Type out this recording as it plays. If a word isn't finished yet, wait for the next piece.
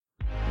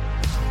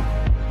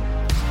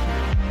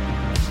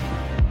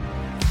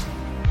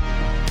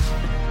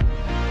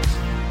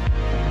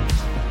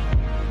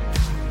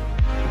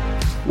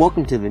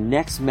Welcome to the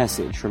next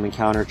message from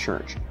Encounter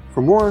Church.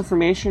 For more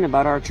information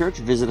about our church,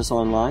 visit us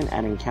online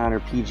at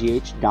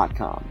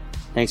encounterpgh.com.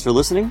 Thanks for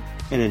listening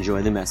and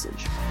enjoy the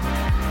message.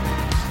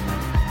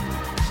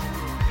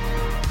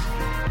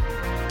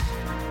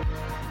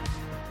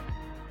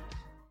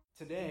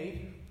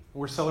 Today,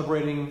 we're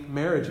celebrating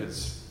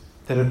marriages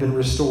that have been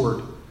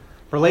restored,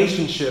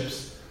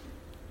 relationships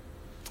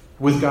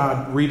with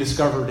God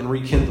rediscovered and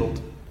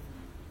rekindled,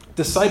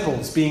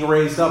 disciples being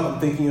raised up. I'm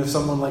thinking of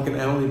someone like an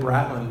Emily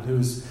Bratland,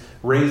 who's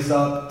raised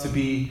up to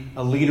be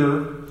a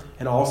leader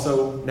and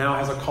also now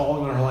has a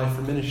calling on her life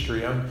for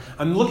ministry.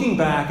 I'm looking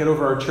back at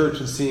over our church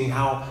and seeing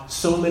how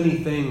so many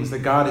things that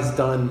God has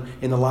done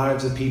in the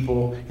lives of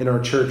people in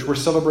our church. We're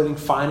celebrating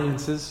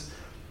finances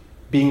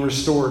being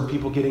restored,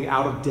 people getting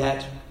out of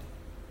debt,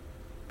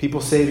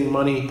 people saving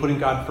money, putting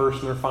God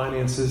first in their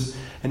finances.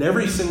 And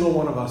every single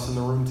one of us in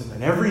the room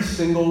tonight, every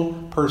single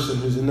person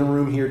who's in the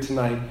room here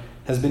tonight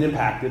has been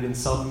impacted in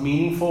some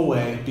meaningful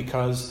way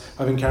because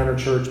of Encounter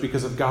Church,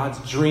 because of God's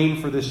dream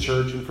for this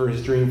church and for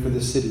His dream for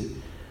this city.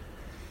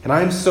 And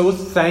I am so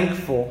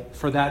thankful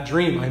for that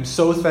dream. I'm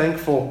so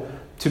thankful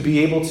to be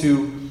able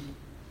to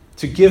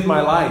give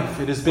my life.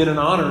 It has been an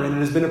honor and it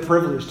has been a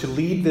privilege to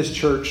lead this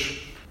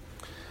church.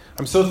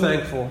 I'm so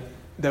thankful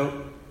that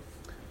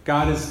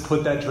God has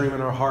put that dream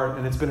in our heart,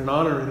 and it's been an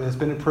honor and it's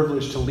been a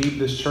privilege to lead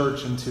this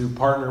church and to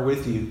partner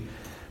with you.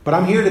 But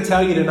I'm here to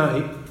tell you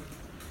tonight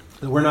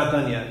that we're not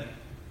done yet.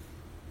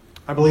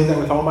 I believe that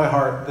with all my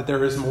heart, that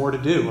there is more to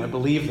do. I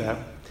believe that.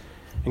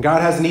 And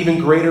God has an even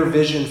greater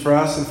vision for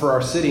us and for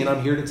our city, and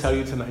I'm here to tell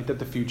you tonight that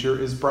the future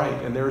is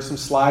bright. And there are some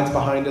slides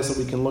behind us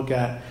that we can look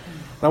at. And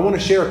I want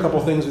to share a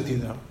couple things with you,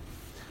 though.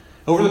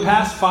 Over the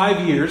past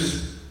 5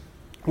 years,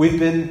 we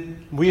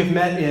have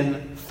met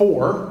in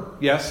four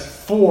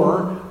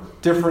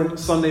different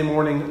Sunday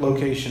morning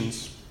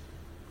locations.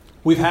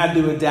 We've had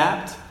to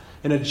adapt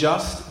and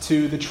adjust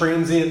to the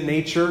transient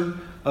nature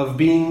of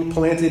being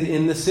planted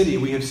in the city.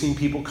 We have seen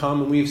people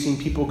come and we have seen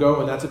people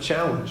go, and that's a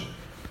challenge.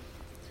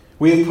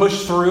 We have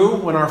pushed through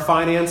when our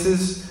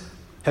finances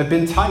have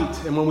been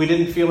tight and when we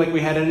didn't feel like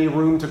we had any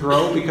room to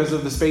grow because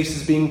of the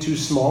spaces being too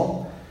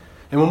small.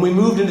 And when we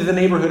moved into the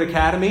Neighborhood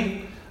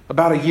Academy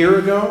about a year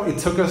ago, it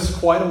took us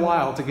quite a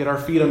while to get our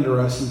feet under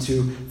us and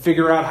to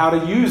figure out how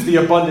to use the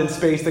abundant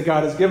space that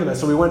God has given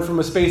us. So we went from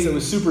a space that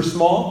was super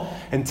small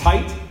and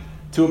tight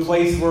to a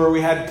place where we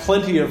had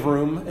plenty of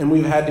room, and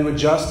we've had to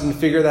adjust and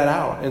figure that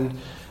out. And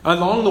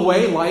along the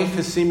way, life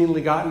has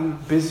seemingly gotten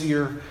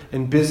busier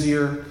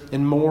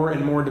and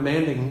more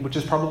demanding, which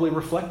is probably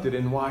reflected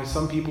in why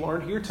some people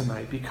aren't here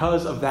tonight,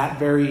 because of that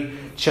very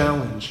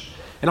challenge.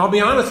 And I'll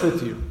be honest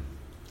with you,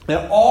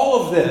 that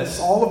all of this,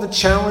 all of the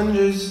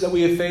challenges that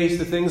we have faced,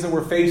 the things that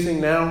we're facing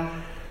now,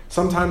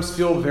 sometimes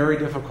feel very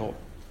difficult.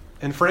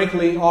 And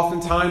frankly,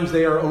 oftentimes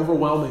they are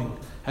overwhelming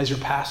as your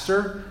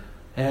pastor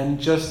and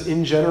just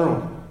in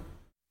general.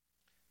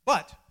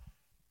 But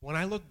when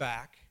I look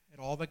back at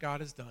all that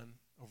God has done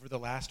over the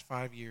last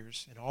 5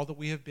 years and all that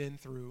we have been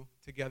through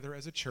together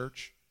as a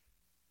church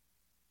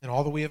and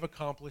all that we have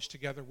accomplished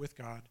together with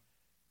God,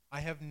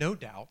 I have no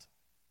doubt,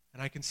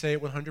 and I can say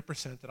it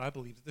 100%, that I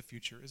believe that the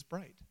future is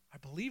bright. I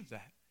believe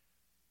that.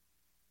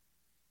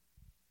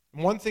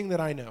 And one thing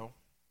that I know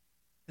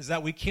is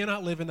that we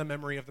cannot live in the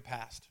memory of the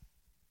past.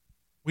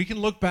 We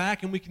can look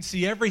back and we can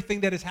see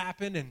everything that has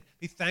happened and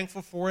be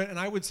thankful for it. And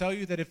I would tell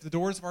you that if the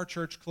doors of our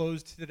church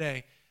closed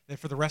today, that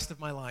for the rest of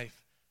my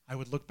life, I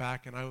would look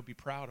back and I would be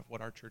proud of what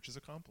our church has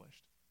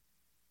accomplished.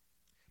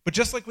 But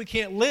just like we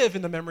can't live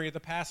in the memory of the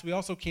past, we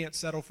also can't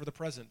settle for the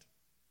present.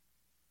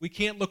 We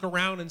can't look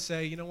around and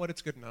say, you know what,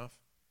 it's good enough.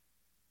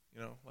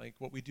 You know, like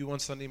what we do on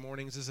Sunday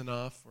mornings is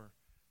enough, or,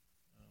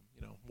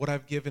 what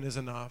I've given is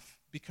enough,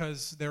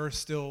 because there are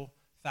still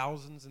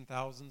thousands and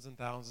thousands and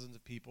thousands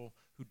of people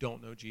who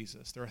don't know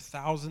Jesus. There are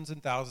thousands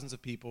and thousands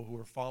of people who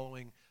are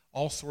following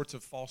all sorts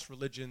of false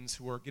religions,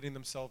 who are getting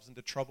themselves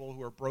into trouble,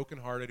 who are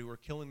brokenhearted, who are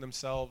killing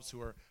themselves,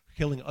 who are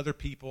killing other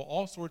people,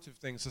 all sorts of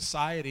things.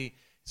 Society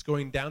is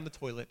going down the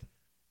toilet.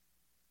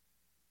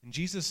 And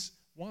Jesus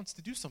wants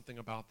to do something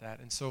about that.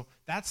 And so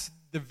that's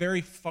the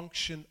very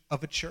function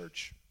of a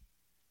church.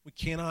 We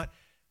cannot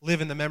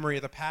live in the memory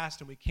of the past,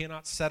 and we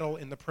cannot settle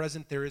in the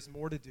present. There is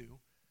more to do.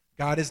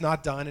 God is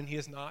not done, and He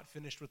is not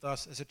finished with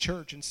us as a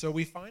church. And so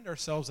we find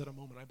ourselves at a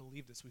moment, I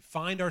believe this, we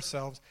find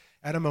ourselves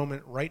at a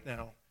moment right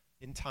now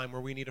in time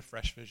where we need a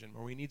fresh vision,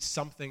 where we need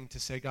something to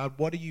say, God,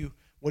 what do you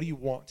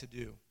want to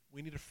do?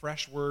 We need a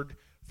fresh word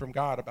from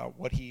God about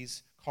what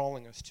He's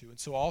calling us to. And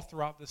so all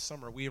throughout this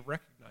summer, we have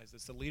recognized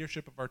this. The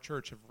leadership of our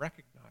church have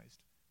recognized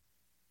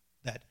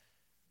that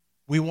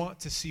we want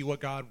to see what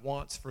God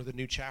wants for the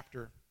new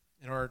chapter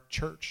in our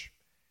church.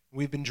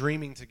 We've been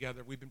dreaming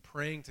together. We've been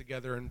praying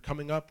together and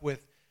coming up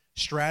with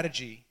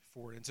strategy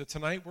for it. And so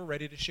tonight we're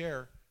ready to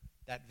share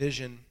that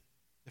vision,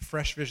 the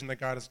fresh vision that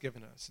God has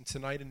given us. And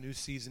tonight a new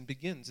season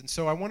begins. And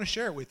so I want to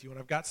share it with you, and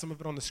I've got some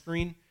of it on the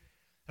screen.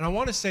 And I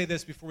want to say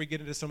this before we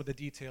get into some of the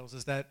details,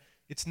 is that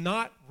it's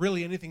not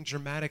really anything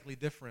dramatically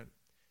different.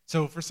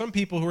 So for some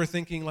people who are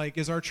thinking, like,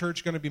 is our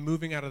church going to be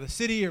moving out of the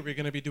city? Are we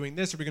going to be doing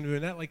this? Are we going to be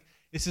doing that? Like,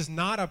 this is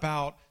not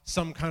about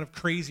some kind of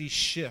crazy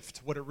shift.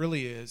 What it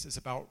really is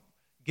about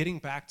getting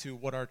back to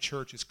what our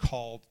church is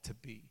called to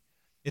be.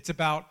 It's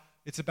about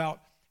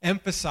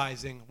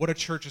emphasizing what a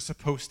church is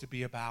supposed to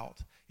be about.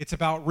 It's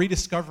about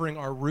rediscovering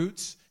our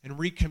roots and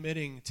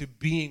recommitting to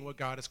being what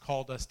God has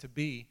called us to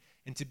be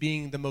and to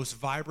being the most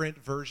vibrant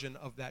version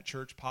of that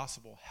church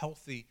possible,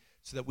 healthy,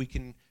 so that we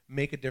can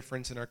make a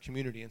difference in our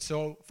community. And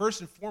so,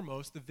 first and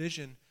foremost, the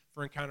vision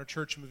for Encounter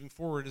Church moving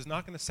forward is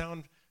not going to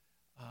sound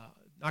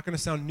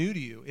new to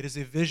you. It is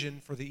a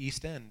vision for the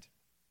East End.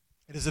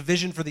 It is a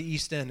vision for the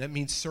East End. That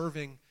means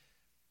serving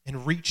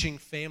and reaching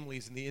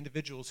families and the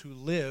individuals who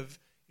live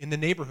in the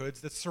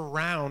neighborhoods that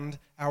surround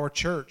our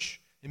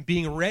church and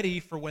being ready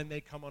for when they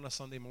come on a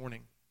Sunday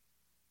morning.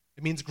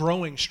 It means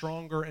growing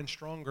stronger and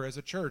stronger as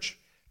a church.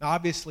 Now,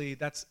 obviously,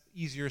 that's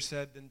easier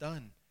said than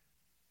done.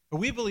 But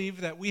we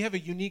believe that we have a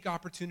unique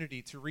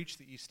opportunity to reach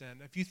the East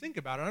End. If you think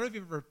about it, I don't know if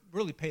you've ever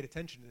really paid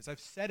attention to this. I've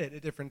said it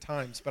at different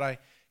times, but I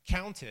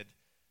counted.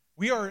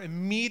 We are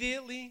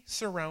immediately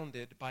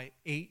surrounded by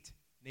 8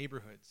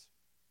 neighborhoods.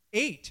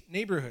 8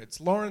 neighborhoods: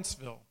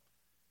 Lawrenceville,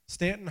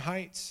 Stanton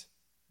Heights,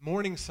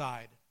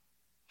 Morningside,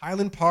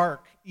 Highland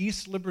Park,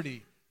 East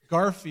Liberty,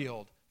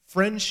 Garfield,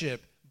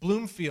 Friendship,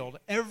 Bloomfield.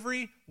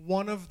 Every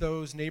one of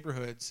those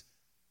neighborhoods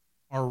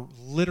are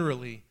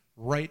literally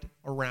right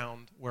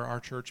around where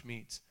our church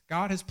meets.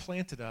 God has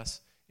planted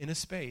us in a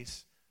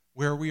space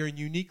where we are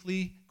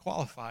uniquely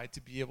qualified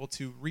to be able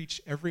to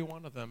reach every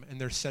one of them, and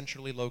they're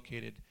centrally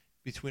located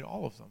between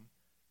all of them.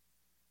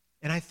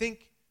 And I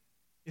think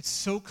it's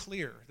so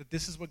clear that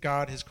this is what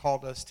God has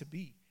called us to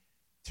be,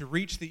 to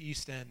reach the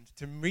East End,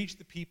 to reach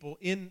the people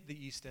in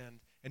the East End,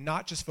 and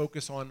not just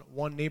focus on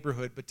one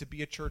neighborhood, but to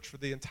be a church for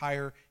the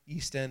entire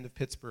East End of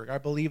Pittsburgh. I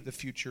believe the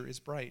future is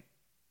bright.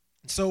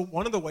 And so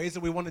one of the ways that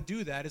we want to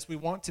do that is we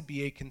want to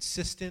be a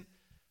consistent,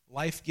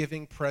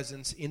 life-giving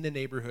presence in the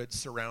neighborhoods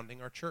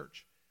surrounding our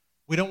church.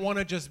 We don't want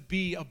to just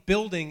be a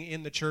building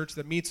in the church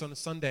that meets on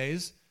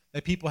Sundays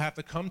that people have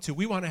to come to.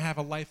 We want to have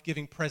a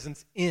life-giving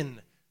presence in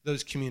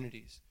those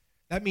communities.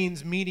 That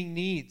means meeting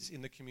needs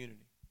in the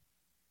community.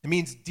 It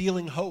means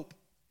dealing hope.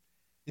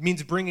 It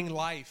means bringing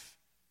life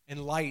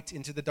and light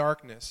into the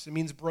darkness. It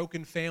means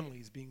broken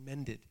families being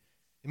mended.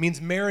 It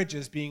means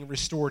marriages being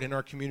restored in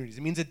our communities.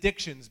 It means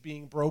addictions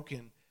being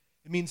broken.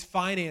 It means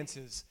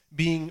finances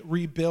being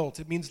rebuilt.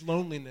 It means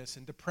loneliness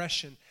and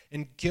depression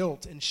and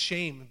guilt and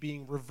shame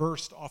being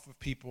reversed off of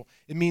people.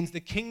 It means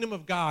the kingdom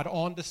of God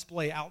on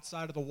display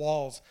outside of the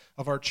walls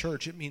of our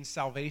church. It means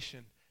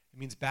salvation. It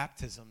means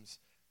baptisms.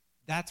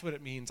 That's what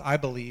it means, I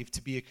believe,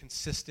 to be a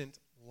consistent,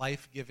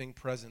 life-giving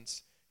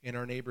presence in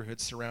our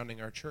neighborhoods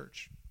surrounding our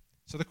church.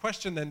 So the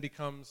question then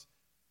becomes,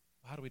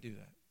 how do we do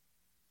that?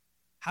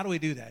 How do we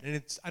do that?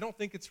 And I don't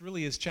think it's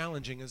really as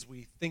challenging as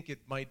we think it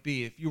might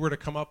be. If you were to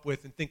come up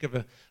with and think of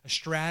a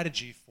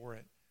strategy for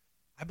it,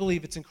 I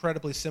believe it's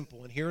incredibly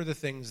simple. And here are the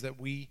things that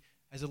we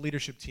as a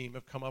leadership team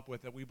have come up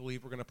with that we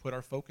believe we're going to put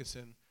our focus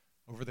in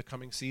over the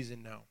coming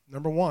season now.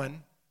 Number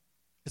one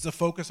is a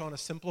focus on a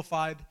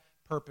simplified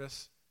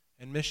purpose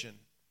and mission.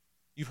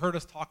 You've heard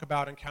us talk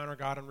about Encounter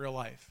God in Real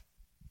Life.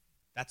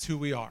 That's who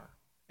we are.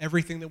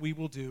 Everything that we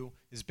will do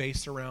is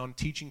based around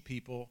teaching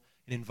people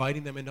and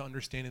inviting them into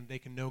understanding that they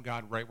can know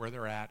God right where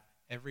they're at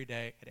every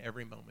day, at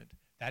every moment.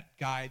 That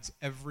guides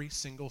every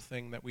single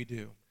thing that we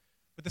do.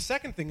 But the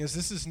second thing is,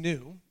 this is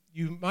new.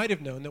 You might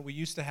have known that we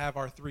used to have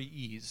our 3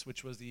 E's,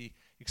 which was the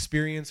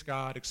experience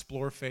God,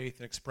 explore faith,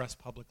 and express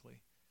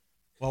publicly.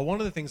 Well, one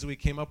of the things that we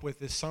came up with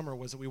this summer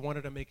was that we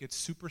wanted to make it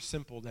super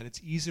simple, that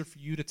it's easier for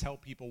you to tell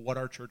people what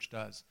our church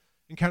does.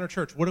 Encounter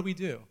Church, what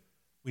do?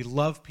 We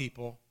love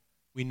people,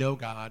 we know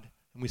God,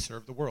 and we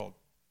serve the world.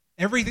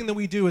 Everything that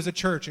we do as a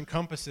church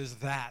encompasses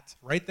that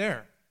right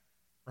there,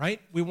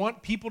 right? We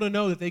want people to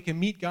know that they can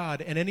meet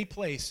God at any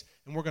place,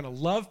 and we're going to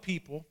love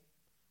people.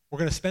 We're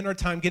going to spend our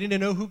time getting to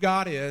know who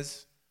God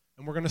is,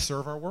 and we're going to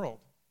serve our world.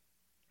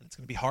 And it's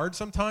going to be hard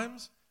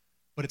sometimes,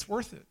 but it's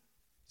worth it.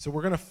 So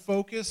we're going to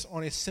focus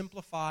on a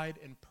simplified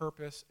and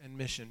purpose and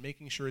mission,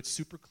 making sure it's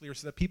super clear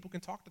so that people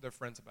can talk to their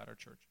friends about our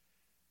church.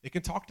 They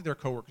can talk to their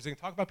coworkers. They can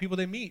talk about people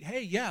they meet.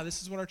 Hey, yeah,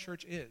 this is what our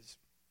church is.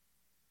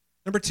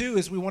 Number 2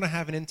 is we want to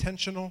have an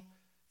intentional,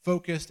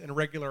 focused, and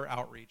regular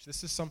outreach.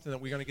 This is something that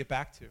we're going to get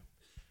back to.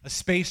 A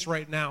space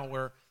right now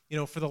where,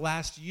 for the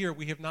last year,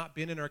 we have not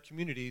been in our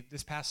community.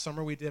 This past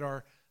summer, we did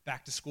our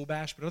back-to-school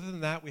bash, but other than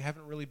that, we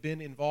haven't really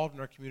been involved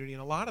in our community,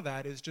 and a lot of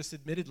that is just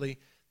admittedly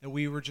that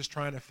we were just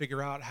trying to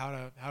figure out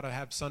how to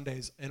have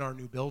Sundays in our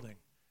new building,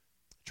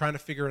 trying to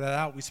figure that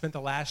out. We spent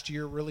the last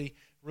year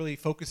really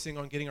focusing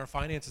on getting our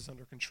finances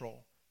under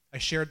control. I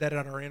shared that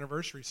at our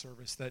anniversary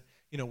service that,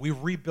 we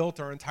rebuilt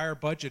our entire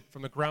budget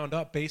from the ground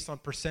up based on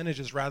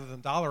percentages rather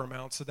than dollar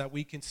amounts so that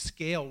we can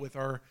scale with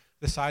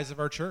the size of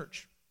our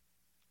church.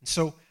 And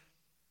so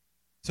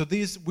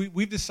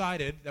we've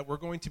decided that we're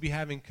going to be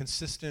having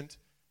consistent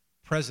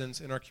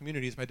presence in our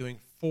communities by doing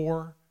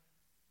 4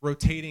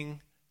 rotating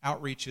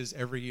outreaches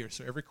every year.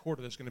 So every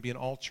quarter there's going to be an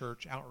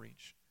all-church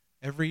outreach.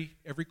 Every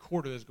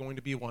quarter there's going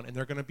to be one, and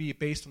they're going to be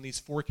based on these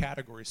 4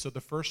 categories. So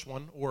the first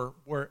one, or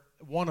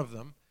one of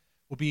them,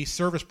 will be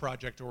service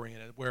project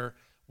oriented, where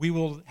we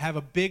will have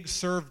a big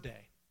serve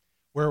day,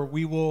 where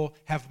we will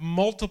have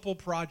multiple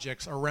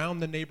projects around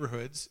the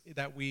neighborhoods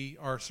that we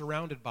are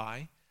surrounded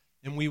by,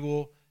 and we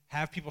will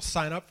have people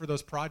sign up for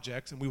those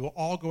projects, and we will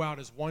all go out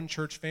as one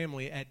church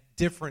family at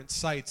different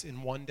sites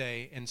in one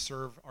day and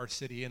serve our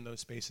city in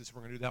those spaces.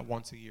 We're going to do that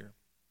once a year.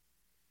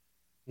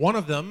 One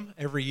of them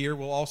every year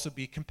will also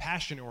be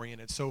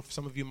compassion-oriented. So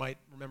some of you might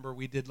remember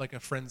we did like a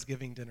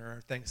Friendsgiving dinner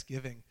or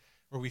Thanksgiving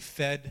where we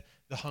fed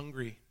the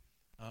hungry.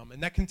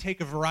 And that can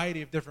take a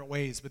variety of different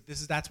ways, but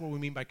that's what we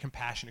mean by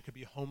compassion. It could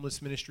be a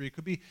homeless ministry. It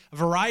could be a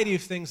variety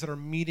of things that are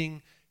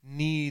meeting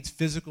needs,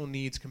 physical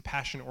needs,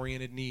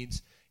 compassion-oriented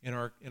needs in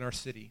our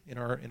city, in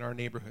our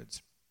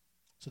neighborhoods.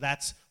 So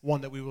that's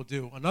one that we will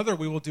do. Another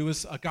we will do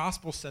is a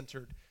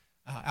gospel-centered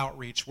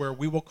outreach, where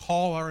we will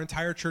call our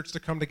entire church to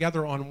come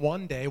together on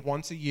one day,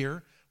 once a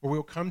year, where we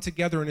will come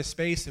together in a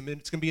space, and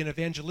it's going to be an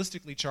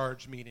evangelistically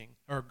charged meeting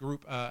or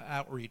group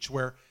outreach,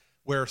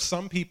 where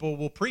some people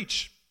will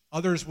preach,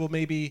 others will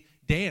maybe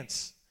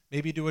dance,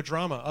 maybe do a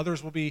drama,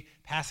 others will be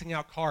passing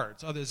out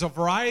cards. There's a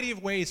variety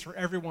of ways for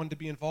everyone to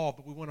be involved,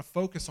 but we want to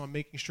focus on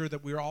making sure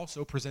that we are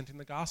also presenting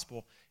the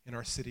gospel in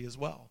our city as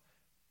well.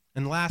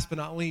 And last but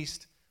not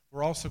least,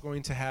 we're also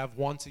going to have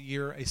once a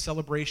year a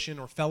celebration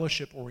or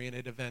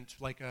fellowship-oriented event,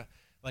 like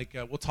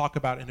we'll talk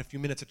about in a few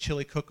minutes, a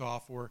chili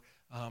cook-off or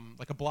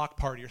like a block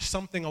party or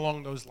something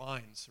along those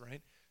lines,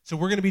 right? So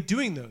we're going to be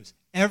doing those.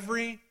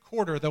 Every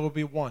quarter there will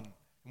be one,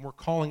 and we're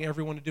calling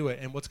everyone to do it.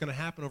 And what's going to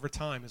happen over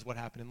time is what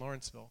happened in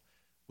Lawrenceville.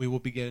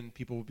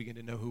 People will begin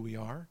to know who we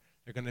are.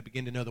 They're going to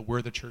begin to know that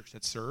we're the church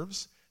that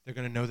serves. They're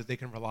going to know that they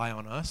can rely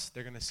on us.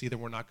 They're going to see that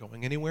we're not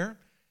going anywhere.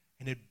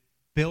 And it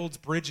builds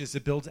bridges.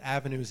 It builds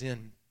avenues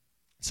in.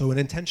 So an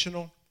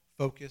intentional,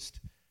 focused,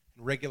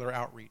 and regular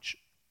outreach.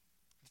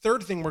 The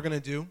third thing we're going to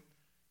do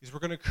is we're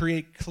going to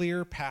create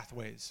clear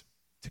pathways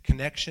to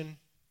connection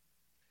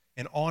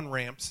and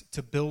on-ramps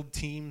to build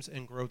teams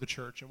and grow the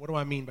church. And what do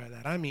I mean by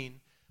that? I mean,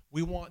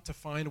 we want to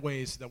find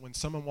ways that when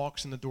someone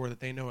walks in the door that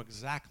they know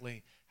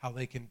exactly how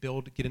they can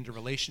get into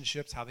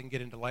relationships, how they can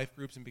get into life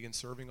groups and begin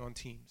serving on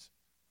teams.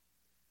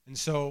 And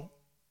so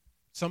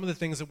some of the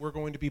things that we're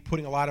going to be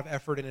putting a lot of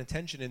effort and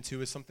attention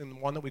into is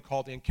one that we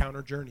call the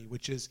Encounter Journey,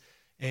 which is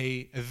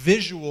a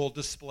visual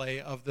display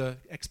of the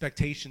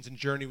expectations and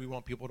journey we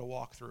want people to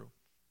walk through.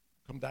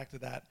 Come back to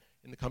that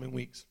in the coming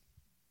weeks.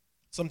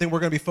 Something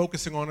we're going to be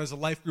focusing on is a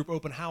life group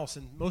open house,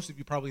 and most of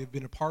you probably have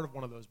been a part of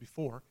one of those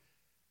before.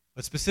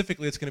 But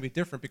specifically, it's going to be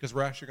different because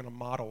we're actually going to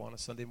model on a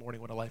Sunday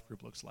morning what a life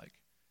group looks like.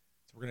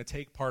 So we're going to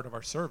take part of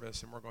our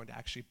service, and we're going to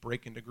actually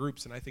break into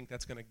groups, and I think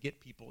that's going to get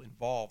people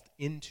involved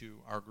into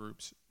our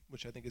groups,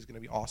 which I think is going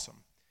to be awesome.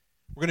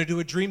 We're going to do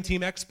a Dream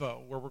Team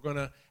Expo where we're going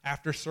to,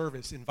 after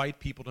service, invite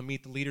people to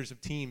meet the leaders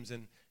of teams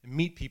and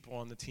meet people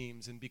on the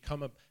teams and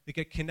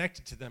get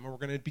connected to them. And we're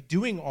going to be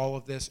doing all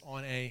of this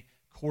on a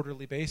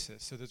quarterly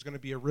basis. So there's going to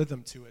be a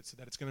rhythm to it so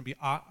that it's going to be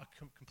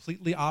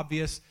completely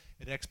obvious,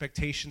 and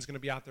expectations going to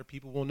be out there.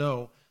 People will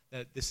know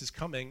that this is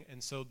coming,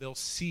 and so they'll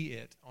see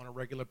it on a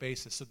regular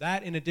basis. So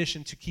that, in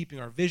addition to keeping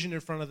our vision in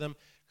front of them,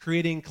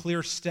 creating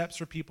clear steps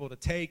for people to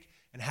take,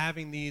 and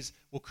having these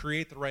will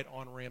create the right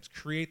on-ramps,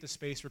 create the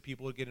space for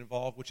people to get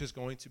involved, which is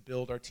going to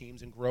build our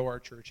teams and grow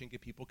our church and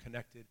get people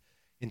connected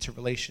into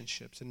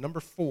relationships. And number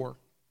 4,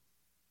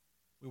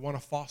 we want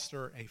to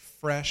foster a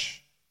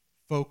fresh,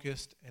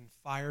 focused, and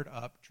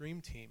fired-up dream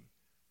team.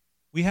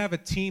 We have a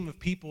team of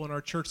people in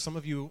our church. Some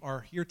of you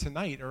are here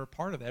tonight, are a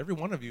part of it. Every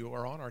one of you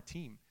are on our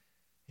team,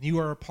 and you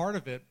are a part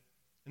of it.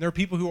 And there are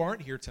people who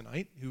aren't here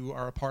tonight who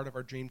are a part of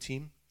our dream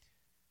team.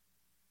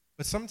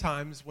 But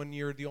sometimes when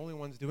you're the only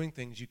ones doing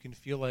things, you can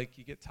feel like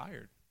you get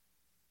tired.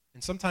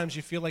 And sometimes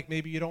you feel like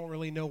maybe you don't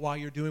really know why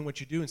you're doing what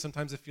you do, and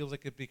sometimes it feels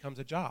like it becomes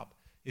a job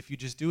if you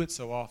just do it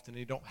so often and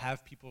you don't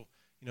have people,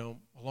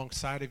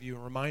 alongside of you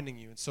and reminding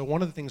you. And so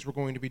one of the things we're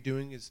going to be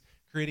doing is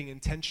creating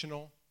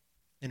intentional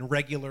and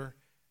regular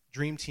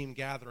dream team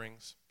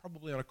gatherings,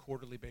 probably on a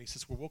quarterly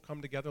basis, where we'll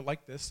come together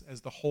like this as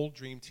the whole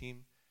dream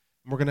team.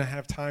 And we're going to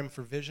have time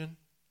for vision,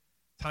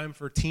 time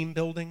for team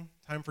building,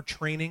 time for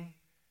training,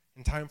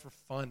 and time for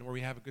fun where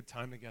we have a good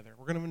time together.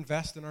 We're going to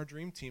invest in our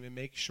dream team and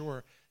make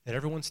sure that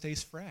everyone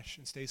stays fresh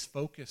and stays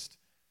focused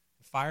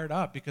and fired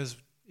up, because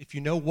if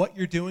you know what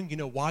you're doing, you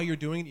know why you're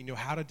doing it, you know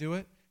how to do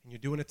it, and you're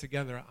doing it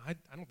together, I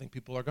don't think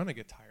people are going to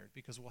get tired,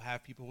 because we'll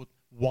have people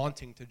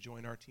wanting to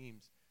join our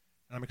teams.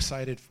 And I'm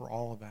excited for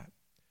all of that.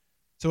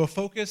 So a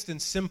focused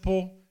and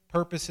simple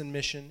purpose and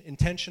mission,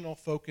 intentional,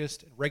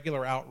 focused, and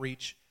regular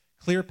outreach,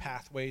 clear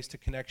pathways to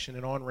connection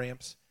and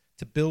on-ramps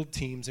to build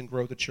teams and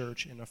grow the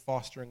church, and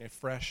fostering a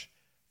fresh,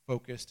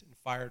 focused, and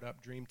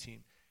fired-up dream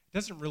team. It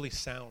doesn't really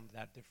sound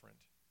that different.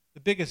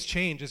 The biggest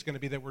change is going to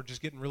be that we're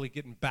just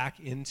getting back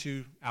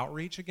into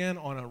outreach again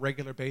on a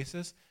regular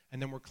basis, and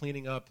then we're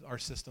cleaning up our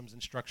systems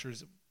and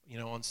structures,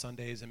 on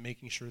Sundays, and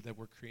making sure that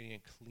we're creating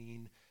a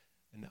clean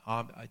and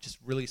just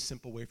really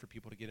simple way for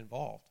people to get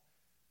involved.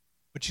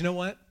 But you know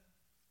what?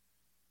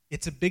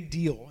 it's a big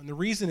deal. And the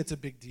reason it's a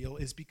big deal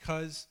is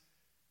because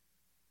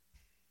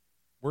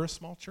we're a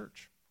small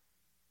church.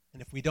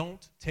 And if we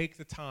don't take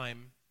the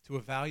time to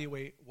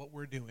evaluate what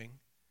we're doing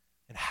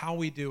and how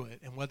we do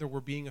it and whether we're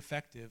being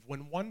effective,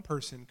 when one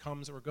person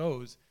comes or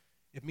goes,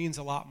 it means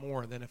a lot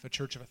more than if a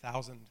church of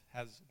 1,000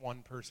 has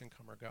one person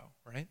come or go,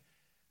 right?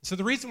 So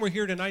the reason we're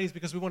here tonight is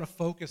because we want to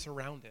focus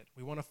around it.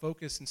 We want to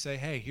focus and say,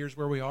 hey, here's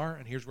where we are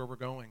and here's where we're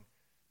going.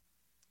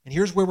 And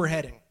here's where we're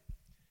heading.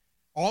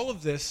 All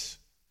of this,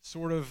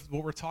 sort of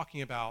what we're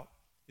talking about,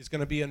 is going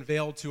to be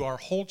unveiled to our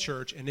whole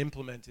church and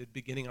implemented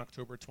beginning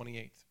October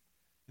 28th.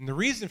 And the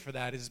reason for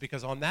that is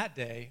because on that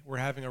day, we're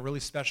having a really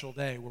special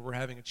day where we're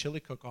having a chili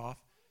cook-off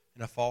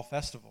and a fall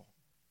festival.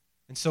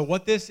 And so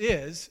what this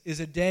is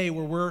a day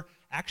where we're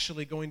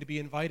actually going to be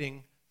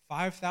inviting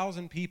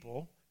 5,000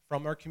 people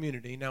from our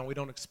community. Now, we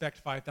don't expect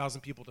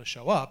 5,000 people to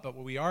show up, but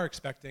what we are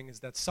expecting is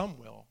that some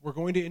will. We're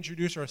going to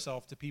introduce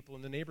ourselves to people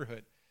in the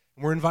neighborhood,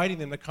 and we're inviting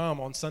them to come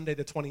on Sunday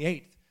the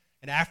 28th.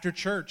 And after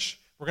church,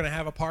 we're going to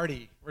have a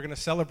party. We're going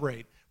to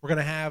celebrate. We're going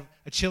to have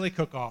a chili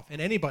cook-off,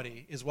 and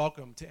anybody is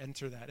welcome to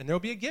enter that. And there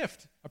will be a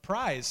gift, a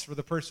prize for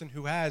the person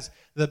who has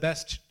the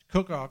best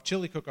cook-off,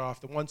 chili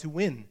cook-off, the ones who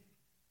win.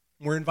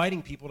 We're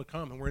inviting people to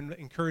come, and we're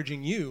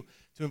encouraging you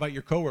to invite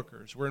your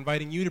coworkers. We're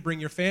inviting you to bring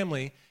your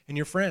family and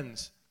your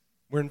friends.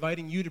 We're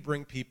inviting you to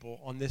bring people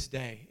on this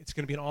day. It's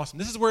going to be awesome.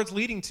 This is where it's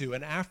leading to,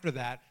 and after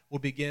that, we'll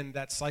begin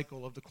that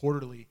cycle of the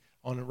quarterly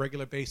on a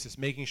regular basis,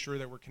 making sure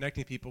that we're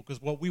connecting people,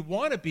 because what we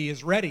want to be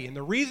is ready. And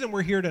the reason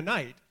we're here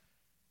tonight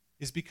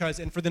is because,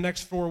 and for the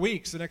next 4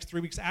 weeks, the next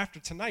 3 weeks after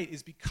tonight,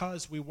 is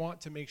because we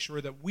want to make sure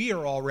that we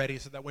are all ready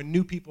so that when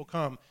new people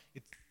come,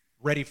 it's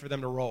ready for them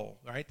to roll,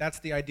 all right?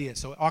 That's the idea.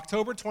 So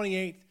October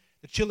 28th,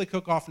 the Chili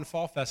Cook-Off and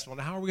Fall Festival.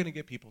 Now, how are we going to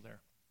get people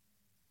there?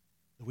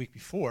 The week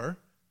before,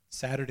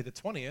 Saturday the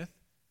 20th,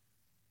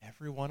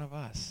 every one of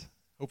us,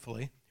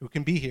 hopefully, who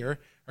can be here,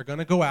 are going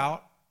to go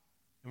out,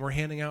 and we're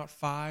handing out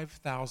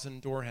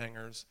 5,000 door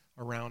hangers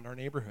around our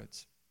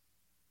neighborhoods.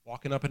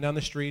 Walking up and down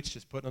the streets,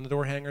 just putting on the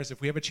door hangers.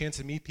 If we have a chance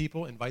to meet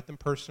people, invite them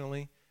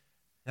personally.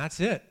 That's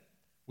it.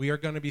 We are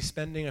going to be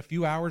spending a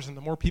few hours, and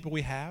the more people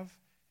we have,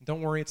 and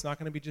don't worry, it's not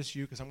going to be just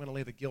you, because I'm going to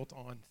lay the guilt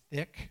on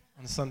thick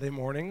on Sunday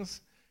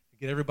mornings.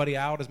 Get everybody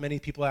out, as many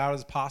people out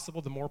as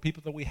possible. The more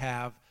people that we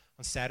have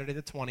on Saturday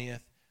the 20th,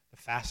 the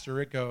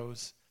faster it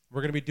goes. We're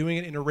going to be doing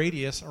it in a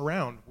radius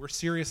around. We're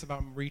serious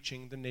about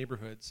reaching the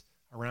neighborhoods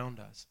around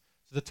us.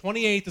 So the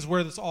 28th is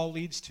where this all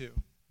leads to.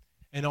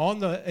 And on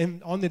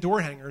the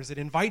door hangers, it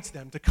invites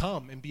them to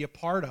come and be a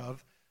part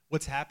of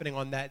what's happening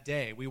on that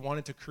day. We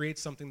wanted to create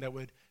something that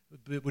would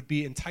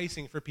be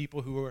enticing for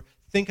people who are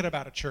thinking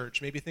about a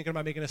church, maybe thinking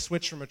about making a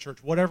switch from a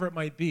church, whatever it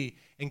might be,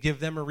 and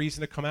give them a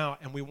reason to come out.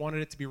 And we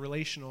wanted it to be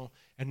relational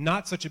and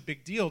not such a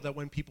big deal that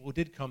when people who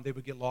did come, they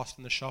would get lost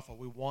in the shuffle.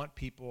 We want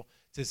people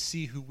to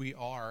see who we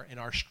are, and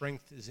our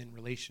strength is in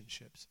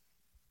relationships.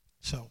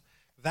 So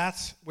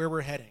that's where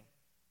we're heading.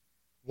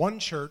 One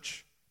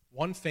church,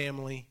 one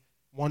family,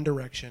 one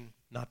direction,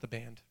 not the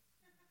band.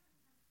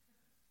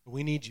 But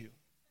we need you.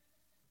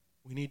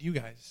 We need you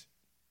guys.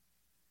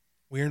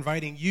 We're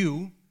inviting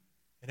you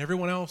and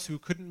everyone else who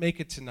couldn't make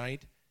it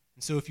tonight.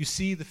 And so if you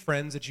see the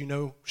friends that you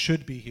know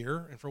should be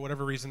here, and for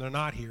whatever reason they're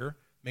not here,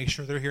 make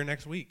sure they're here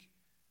next week.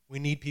 We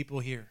need people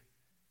here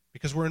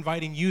because we're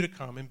inviting you to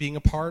come and being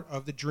a part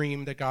of the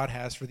dream that God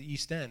has for the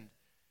East End.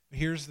 But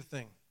here's the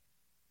thing.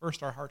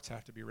 First, our hearts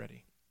have to be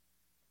ready.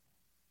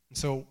 And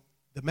so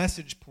the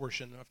message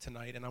portion of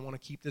tonight, and I want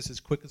to keep this as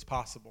quick as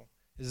possible,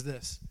 is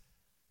this.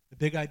 The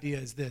big idea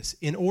is this.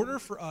 In order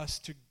for us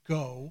to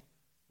go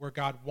where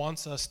God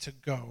wants us to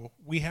go,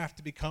 we have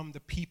to become the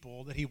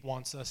people that he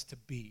wants us to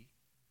be.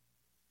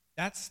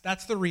 That's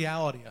the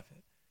reality of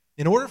it.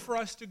 In order for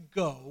us to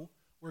go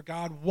where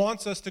God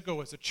wants us to go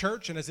as a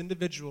church and as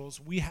individuals,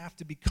 we have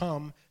to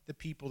become the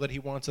people that he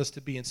wants us to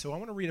be. And so I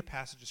want to read a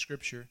passage of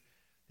Scripture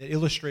that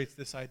illustrates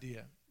this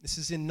idea. This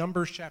is in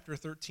Numbers chapter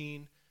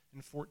 13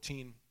 and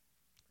 14.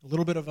 A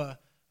little bit of a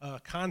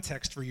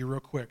context for you real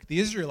quick. The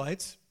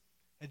Israelites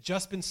had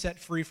just been set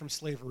free from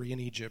slavery in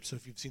Egypt. So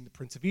if you've seen The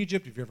Prince of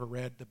Egypt, if you've ever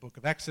read the book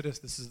of Exodus,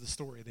 this is the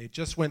story. They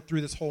just went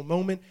through this whole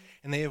moment,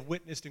 and they have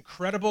witnessed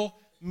incredible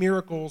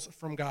miracles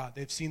from God.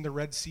 They've seen the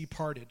Red Sea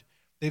parted.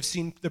 They've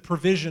seen the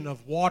provision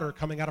of water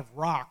coming out of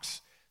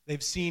rocks.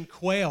 They've seen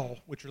quail,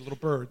 which are little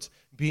birds,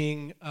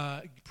 being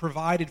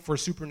provided for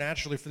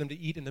supernaturally for them to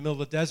eat in the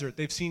middle of the desert.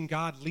 They've seen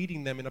God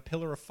leading them in a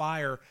pillar of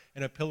fire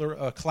and a pillar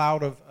of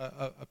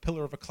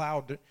a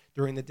cloud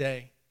during the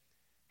day.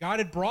 God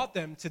had brought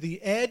them to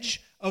the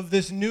edge of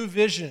this new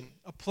vision,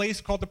 a place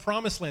called the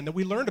Promised Land that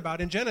we learned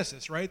about in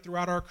Genesis, right?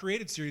 Throughout our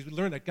Created series, we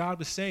learned that God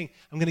was saying,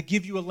 I'm going to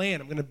give you a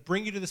land. I'm going to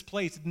bring you to this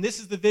place, and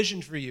this is the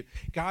vision for you.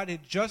 God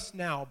had just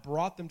now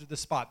brought them to the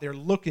spot. They're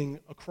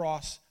looking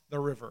across the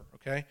river,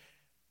 okay,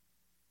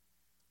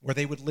 where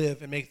they would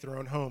live and make their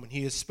own home. And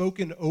he has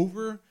spoken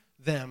over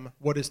them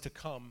what is to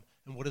come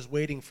and what is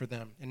waiting for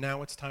them. And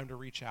now it's time to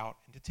reach out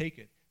and to take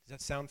it. Does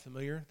that sound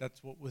familiar?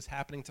 That's what was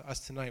happening to us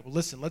tonight. Well,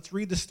 listen, let's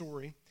read the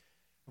story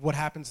of what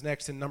happens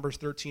next in Numbers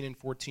 13 and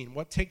 14.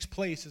 What takes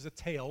place is a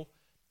tale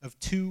of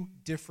two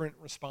different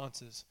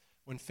responses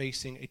when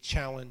facing a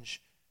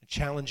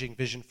challenging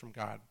vision from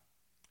God.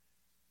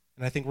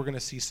 And I think we're going to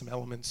see some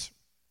elements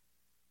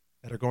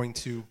that are going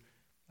to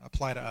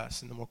apply to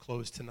us, and then we'll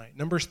close tonight.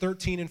 Numbers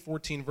 13 and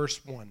 14,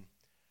 verse 1.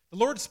 The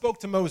Lord spoke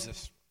to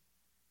Moses,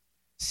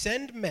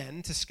 "Send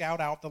men to scout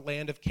out the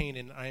land of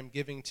Canaan I am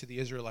giving to the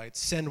Israelites.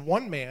 Send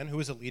one man who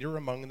is a leader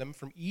among them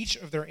from each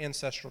of their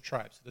ancestral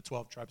tribes," the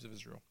 12 tribes of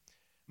Israel.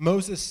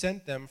 Moses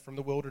sent them from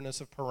the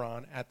wilderness of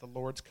Paran at the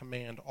Lord's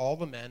command. All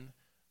the men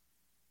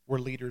were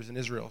leaders in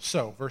Israel.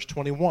 So, verse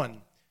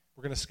 21,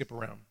 we're going to skip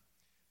around.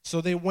 So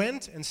they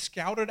went and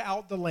scouted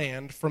out the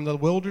land from the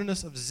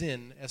wilderness of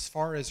Zin as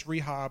far as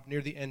Rehob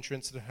near the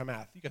entrance to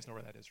Hamath. You guys know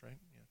where that is, right?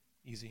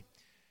 Yeah, easy.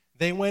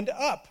 They went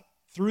up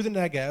through the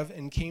Negev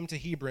and came to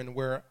Hebron,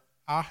 where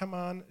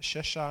Ahiman,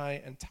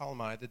 Sheshai, and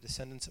Talmai, the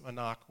descendants of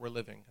Anak, were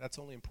living. That's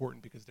only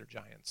important because they're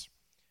giants.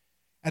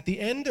 At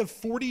the end of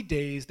 40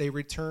 days, they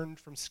returned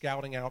from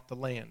scouting out the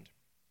land.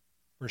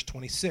 Verse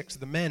 26,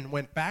 the men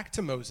went back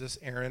to Moses,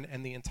 Aaron,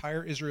 and the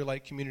entire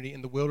Israelite community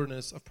in the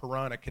wilderness of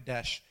Paran at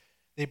Kadesh.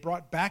 They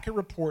brought back a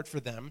report for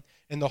them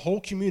and the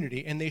whole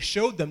community, and they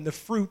showed them the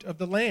fruit of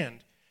the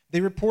land.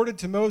 They reported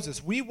to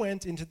Moses, "We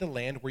went into the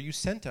land where you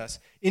sent us.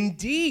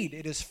 Indeed,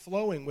 it is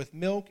flowing with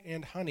milk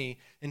and honey,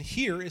 and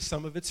here is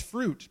some of its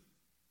fruit.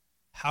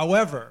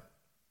 However,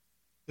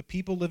 the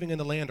people living in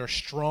the land are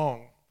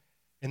strong,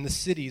 and the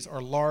cities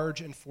are large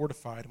and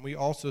fortified." And we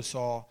also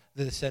saw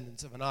the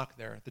descendants of Anak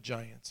there, the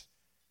giants.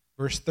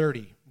 Verse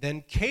 30,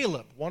 then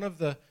Caleb, one of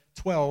the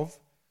 12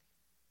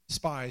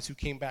 spies who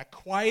came back,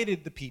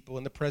 quieted the people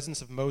in the presence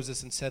of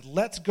Moses and said,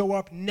 "Let's go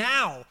up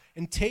now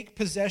and take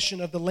possession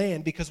of the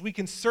land, because we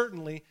can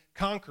certainly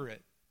conquer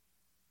it."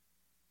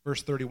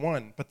 Verse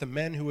 31, but the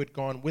men who had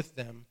gone with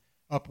them,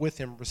 up with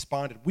him,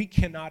 responded, "We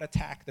cannot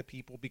attack the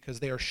people because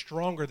they are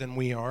stronger than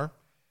we are."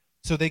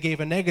 So they gave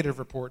a negative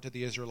report to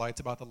the Israelites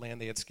about the land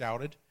they had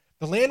scouted.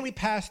 "The land we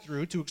passed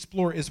through to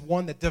explore is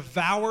one that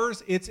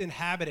devours its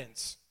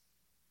inhabitants."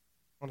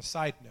 On a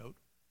side note,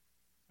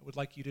 I would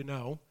like you to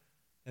know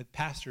that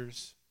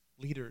pastors,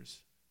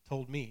 leaders,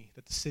 told me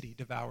that the city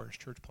devours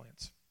church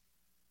plants.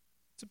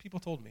 That's what people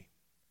told me.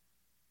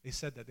 They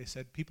said that. They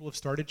said people have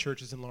started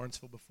churches in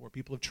Lawrenceville before.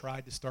 People have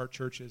tried to start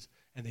churches,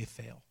 and they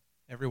fail.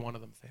 Every one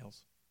of them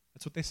fails.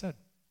 That's what they said.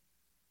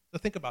 So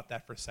think about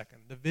that for a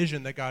second. The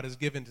vision that God has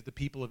given to the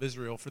people of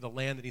Israel for the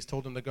land that he's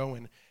told them to go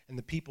in, and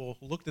the people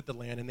looked at the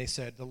land and they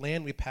said, "The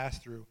land we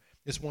passed through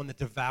is one that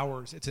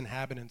devours its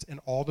inhabitants, and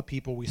all the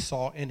people we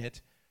saw in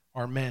it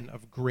are men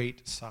of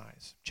great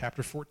size."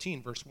 Chapter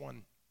 14, verse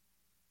 1.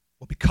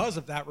 Well, because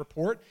of that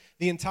report,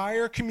 the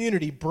entire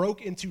community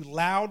broke into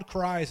loud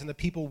cries, and the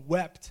people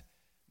wept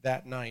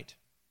that night.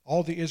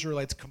 All the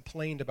Israelites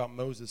complained about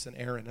Moses and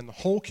Aaron, and the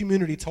whole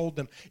community told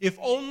them, "If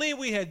only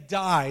we had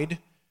died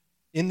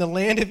in the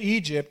land of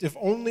Egypt, if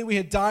only we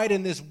had died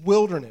in this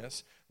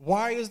wilderness.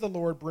 Why is the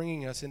Lord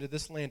bringing us into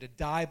this land to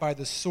die by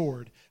the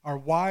sword? Our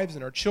wives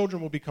and our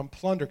children will become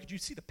plunder." Could you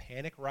see the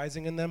panic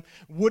rising in them?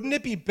 "Wouldn't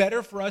it be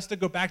better for us to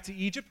go back to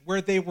Egypt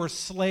where they were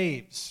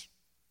slaves?"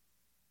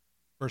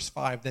 Verse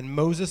 5, then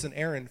Moses and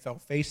Aaron fell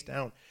face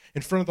down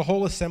in front of the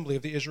whole assembly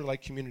of the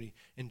Israelite community.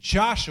 And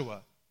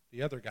Joshua,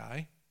 the other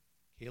guy,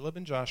 Caleb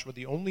and Joshua,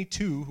 the only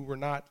two who were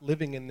not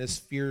living in this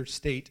fear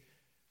state,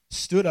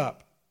 stood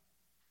up.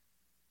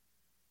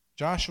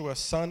 Joshua,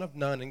 son of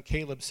Nun, and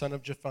Caleb, son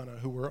of Jephunneh,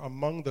 who were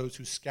among those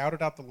who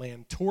scouted out the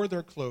land, tore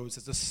their clothes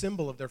as a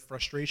symbol of their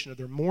frustration, of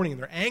their mourning,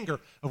 and their anger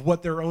of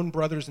what their own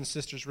brothers and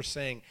sisters were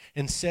saying,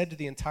 and said to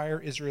the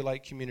entire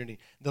Israelite community,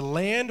 "The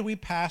land we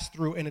passed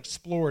through and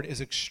explored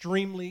is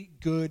extremely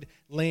good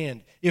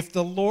land. If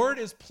the Lord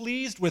is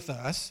pleased with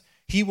us,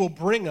 he will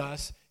bring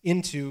us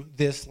into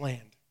this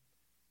land,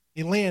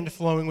 a land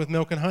flowing with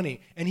milk and honey,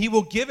 and he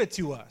will give it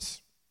to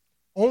us.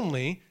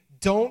 Only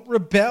don't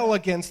rebel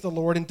against the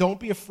Lord, and don't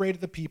be afraid of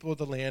the people of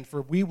the land,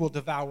 for we will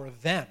devour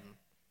them.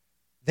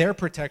 Their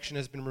protection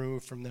has been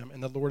removed from them,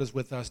 and the Lord is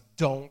with us.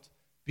 Don't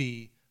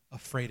be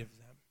afraid of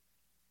them."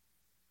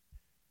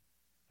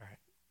 All right.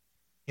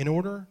 In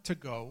order to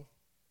go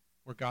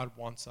where God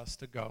wants us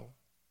to go,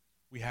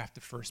 we have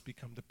to first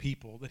become the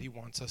people that he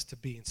wants us to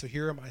be. And so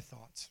here are my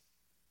thoughts.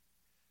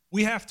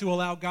 We have to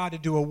allow God to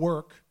do a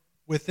work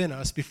within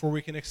us before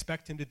we can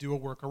expect him to do a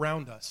work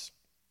around us.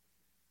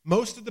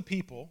 Most of the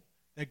people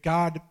that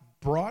God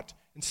brought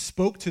and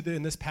spoke to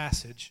in this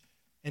passage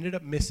ended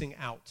up missing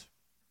out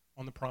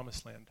on the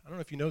promised land. I don't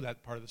know if you know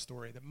that part of the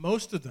story, that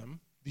most of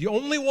them, the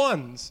only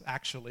ones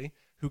actually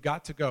who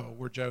got to go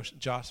were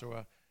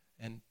Joshua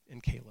and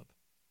Caleb.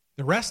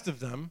 The rest of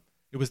them,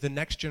 it was the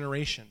next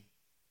generation.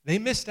 They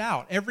missed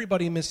out.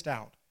 Everybody missed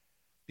out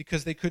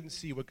because they couldn't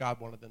see what God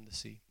wanted them to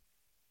see.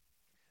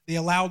 They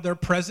allowed their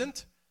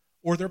present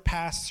or their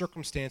past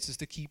circumstances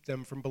to keep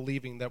them from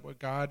believing that what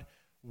God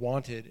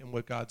wanted and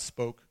what God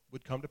spoke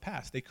would come to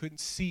pass. They couldn't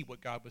see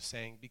what God was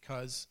saying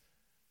because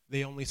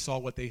they only saw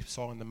what they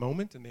saw in the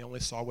moment, and they only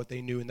saw what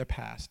they knew in the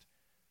past.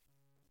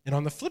 And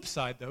on the flip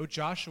side, though,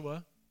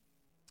 Joshua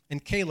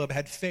and Caleb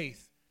had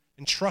faith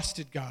and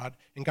trusted God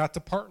and got to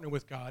partner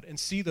with God and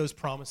see those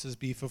promises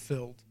be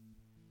fulfilled.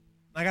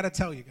 I got to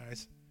tell you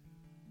guys,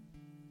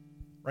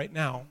 right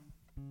now,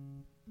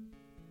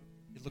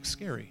 it looks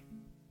scary.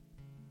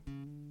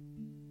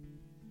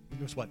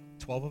 There's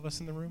 12 of us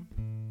in the room?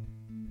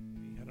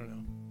 I don't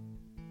know.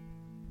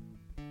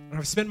 And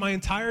I've spent my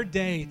entire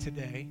day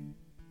today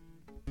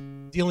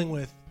dealing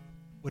with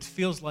what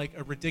feels like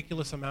a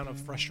ridiculous amount of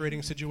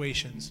frustrating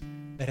situations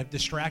that have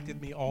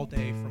distracted me all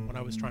day from what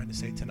I was trying to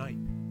say tonight.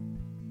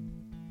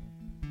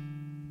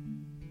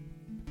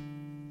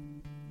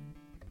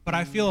 But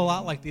I feel a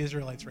lot like the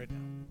Israelites right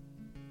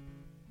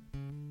now.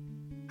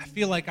 I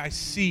feel like I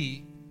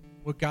see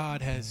what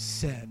God has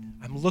said.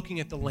 I'm looking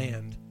at the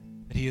land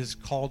that he has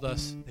called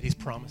us, that he's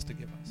promised to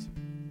give us.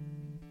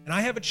 And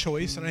I have a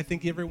choice, and I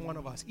think every one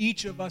of us,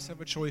 each of us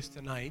have a choice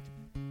tonight,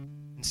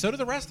 and so do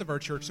the rest of our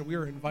church that we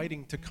are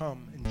inviting to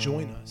come and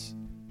join us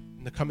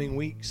in the coming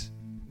weeks.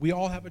 We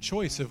all have a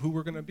choice of who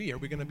we're going to be. Are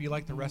we going to be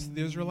like the rest of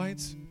the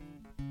Israelites?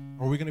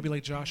 Or are we going to be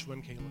like Joshua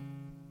and Caleb?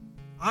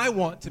 I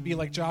want to be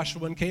like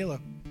Joshua and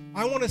Caleb.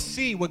 I want to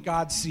see what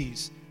God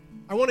sees.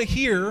 I want to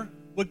hear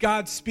what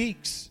God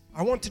speaks.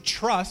 I want to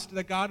trust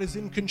that God is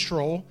in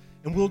control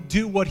and will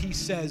do what he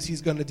says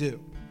he's going to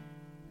do.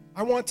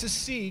 I want to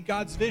see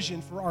God's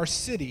vision for our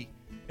city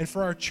and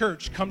for our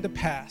church come to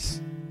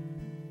pass.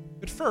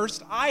 But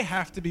first, I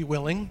have to be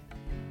willing,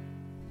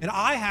 and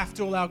I have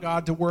to allow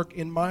God to work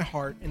in my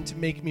heart and to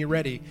make me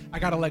ready. I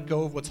got to let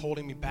go of what's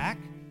holding me back.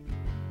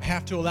 I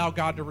have to allow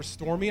God to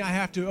restore me. I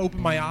have to open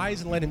my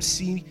eyes and let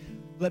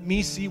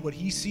me see what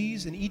he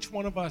sees, and each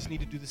one of us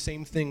need to do the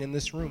same thing in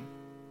this room.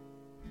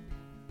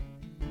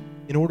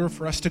 In order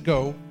for us to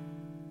go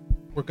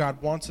where God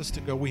wants us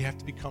to go, we have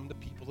to become the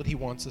people that he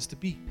wants us to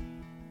be.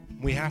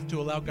 We have to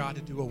allow God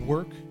to do a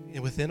work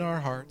within our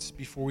hearts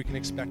before we can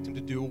expect him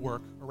to do a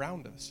work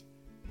around us.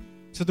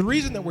 So the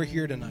reason that we're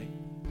here tonight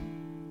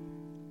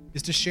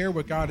is to share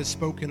what God has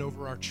spoken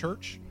over our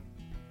church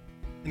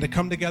and to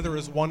come together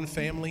as one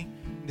family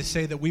and to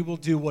say that we will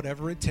do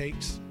whatever it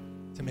takes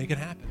to make it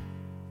happen.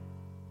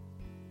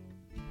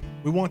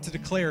 We want to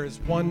declare as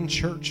one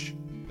church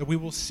that we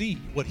will see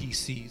what he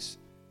sees,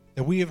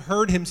 that we have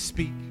heard him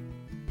speak,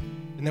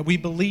 and that we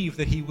believe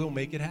that he will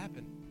make it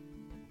happen.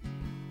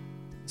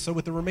 So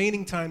with the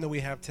remaining time that we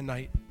have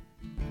tonight,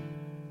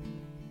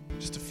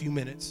 just a few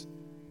minutes,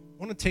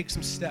 I want to take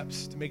some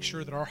steps to make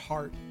sure that our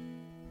heart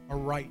are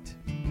right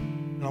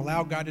and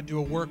allow God to do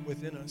a work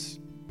within us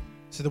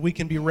so that we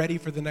can be ready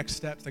for the next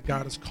steps that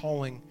God is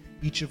calling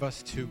each of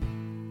us to.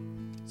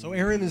 So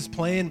Aaron is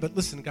playing, but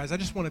listen, guys, I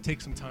just want to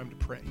take some time to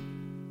pray.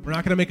 We're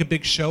not going to make a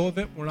big show of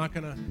it. We're not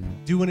going to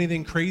do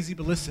anything crazy,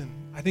 but listen,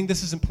 I think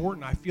this is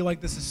important. I feel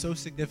like this is so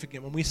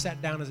significant. When we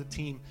sat down as a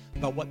team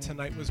about what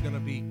tonight was going to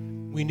be,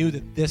 we knew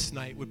that this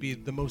night would be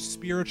the most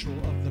spiritual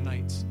of the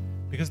nights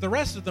because the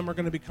rest of them are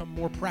going to become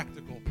more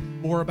practical,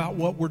 more about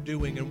what we're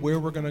doing and where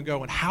we're going to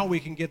go and how we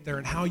can get there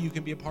and how you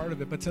can be a part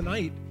of it. But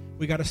tonight,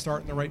 we got to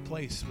start in the right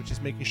place, which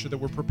is making sure that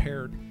we're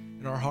prepared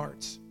in our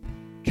hearts,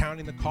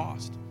 counting the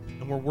cost,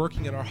 and we're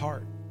working in our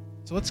heart.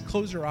 So let's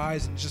close our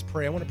eyes and just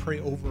pray. I want to pray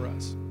over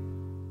us.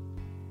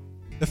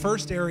 The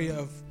first area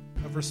of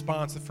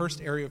response, the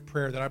first area of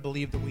prayer that I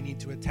believe that we need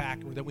to attack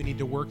or that we need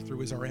to work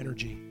through is our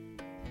energy.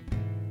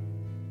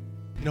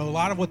 You know, a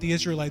lot of what the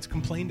Israelites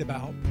complained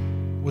about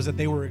was that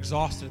they were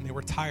exhausted and they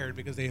were tired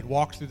because they had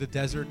walked through the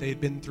desert, they had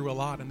been through a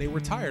lot, and they were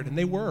tired, and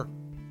they were.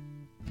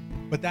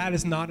 But that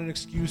is not an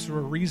excuse or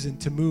a reason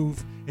to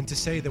move and to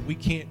say that we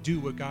can't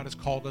do what God has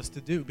called us to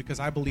do, because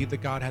I believe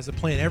that God has a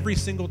plan. Every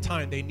single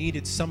time they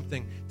needed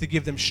something to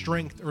give them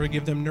strength or to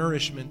give them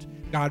nourishment,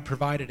 God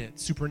provided it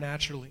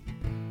supernaturally.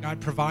 God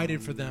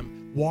provided for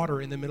them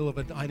water in the middle of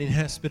an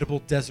inhospitable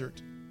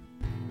desert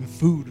and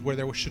food where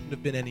there shouldn't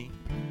have been any.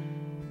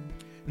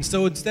 And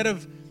so instead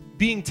of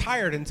being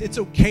tired, and it's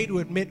okay to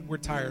admit we're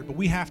tired, but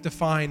we have to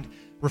find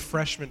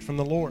refreshment from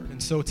the Lord.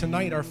 And so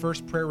tonight our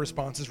first prayer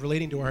response is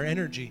relating to our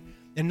energy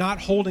and not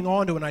holding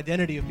on to an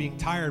identity of being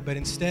tired, but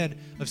instead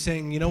of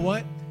saying, you know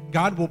what?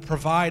 God will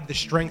provide the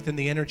strength and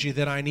the energy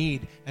that I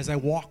need as I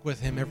walk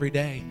with him every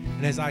day.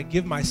 And as I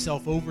give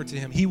myself over to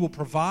him, he will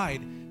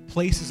provide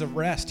places of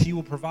rest. He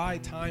will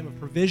provide time of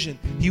provision.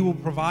 He will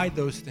provide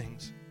those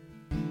things.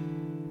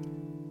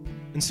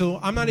 And so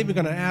I'm not even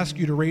going to ask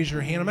you to raise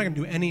your hand. I'm not going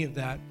to do any of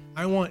that.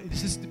 I want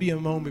this to be a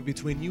moment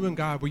between you and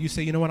God where you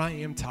say, you know what, I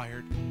am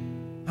tired.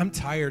 I'm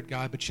tired,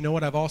 God, but you know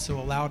what? I've also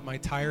allowed my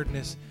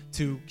tiredness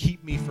to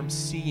keep me from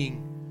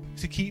seeing,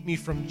 to keep me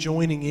from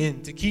joining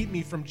in, to keep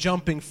me from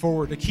jumping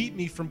forward, to keep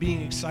me from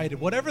being excited,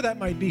 whatever that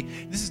might be.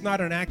 This is not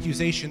an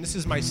accusation. This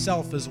is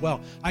myself as well.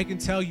 I can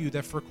tell you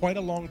that for quite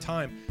a long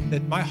time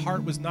that my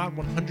heart was not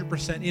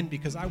 100% in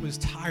because I was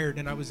tired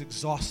and I was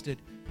exhausted.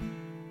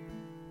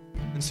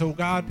 And so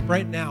God,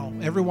 right now,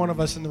 every one of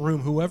us in the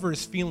room, whoever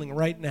is feeling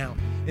right now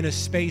in a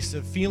space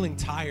of feeling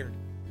tired,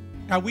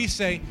 God, we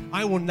say,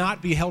 I will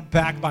not be held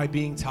back by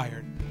being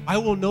tired. I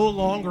will no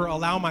longer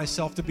allow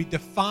myself to be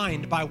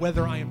defined by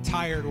whether I am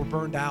tired or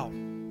burned out.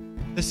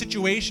 The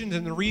situations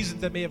and the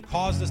reasons that may have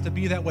caused us to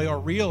be that way are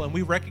real, and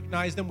we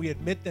recognize them, we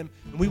admit them,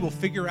 and we will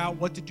figure out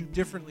what to do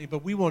differently,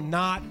 but we will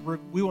not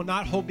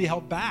be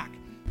held back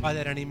by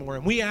that anymore.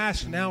 And we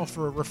ask now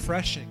for a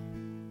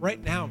refreshing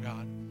right now,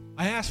 God.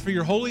 I ask for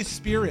your Holy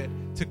Spirit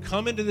to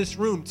come into this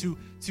room, to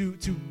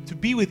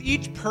be with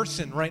each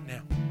person right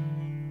now.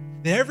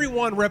 That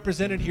everyone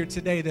represented here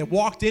today that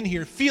walked in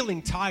here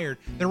feeling tired,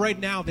 that right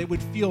now they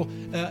would feel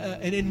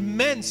an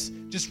immense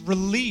just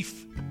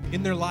relief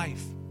in their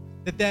life.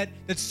 That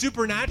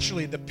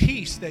supernaturally the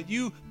peace that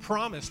you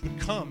promised would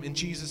come in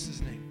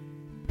Jesus'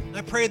 name.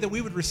 I pray that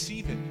we would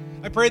receive it.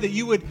 I pray that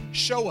you would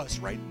show us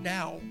right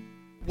now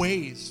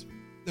ways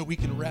that we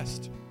can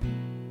rest.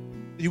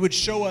 That you would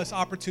show us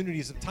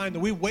opportunities of time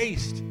that we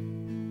waste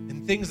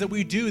and things that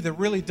we do that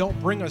really don't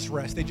bring us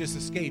rest. They just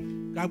escape.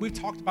 God, we've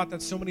talked about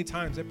that so many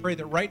times. I pray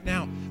that right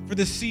now, for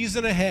the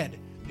season ahead,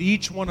 that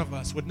each one of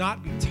us would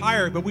not be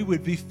tired, but we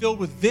would be filled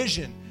with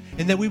vision,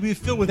 and that we would be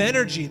filled with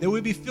energy, that we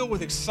would be filled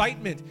with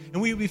excitement,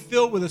 and we would be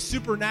filled with a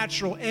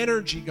supernatural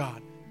energy,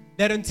 God.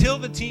 That until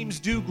the teams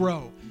do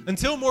grow,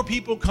 until more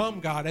people come,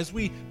 God, as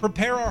we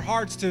prepare our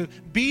hearts to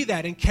be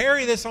that and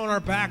carry this on our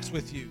backs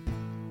with you,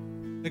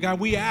 that God,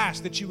 we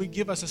ask that you would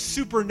give us a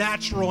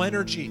supernatural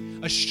energy,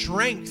 a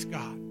strength,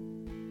 God,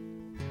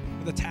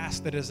 for the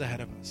task that is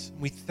ahead of us.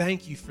 And we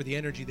thank you for the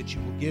energy that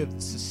you will give,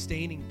 the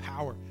sustaining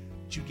power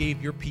that you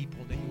gave your people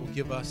and that you will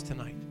give us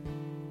tonight.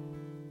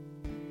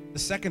 The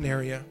second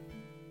area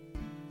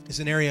is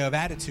an area of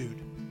attitude.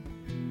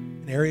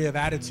 An area of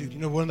attitude. You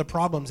know, one of the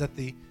problems that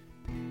the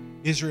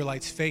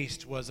Israelites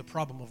faced was a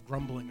problem of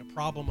grumbling, a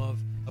problem of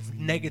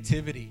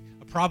negativity,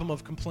 a problem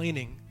of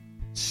complaining.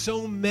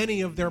 So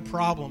many of their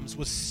problems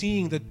was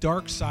seeing the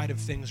dark side of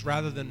things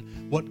rather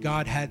than what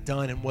God had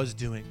done and was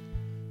doing.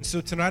 And so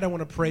tonight I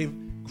want to pray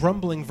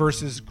grumbling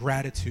versus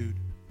gratitude.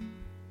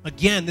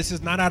 Again, this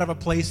is not out of a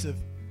place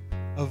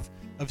of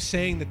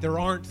saying that there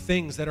aren't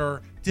things that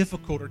are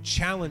difficult or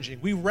challenging.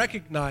 We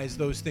recognize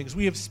those things.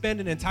 We have spent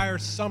an entire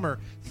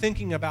summer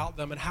thinking about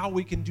them and how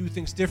we can do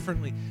things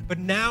differently. But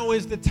now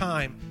is the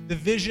time, the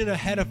vision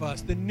ahead of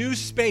us, the new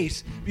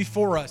space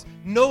before us.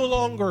 No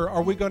longer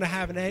are we going to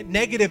have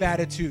negative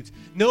attitudes.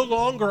 No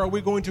longer are we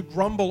going to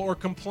grumble or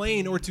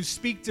complain or to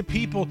speak to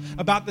people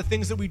about the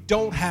things that we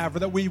don't have or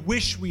that we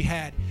wish we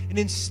had. And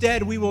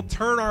instead, we will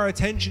turn our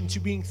attention to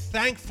being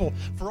thankful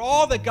for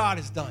all that God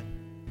has done.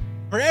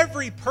 For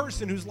every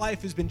person whose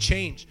life has been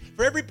changed,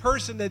 for every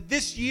person that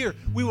this year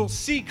we will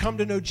see come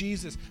to know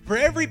Jesus, for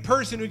every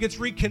person who gets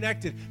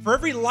reconnected, for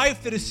every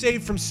life that is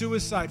saved from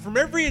suicide, from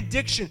every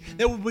addiction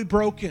that will be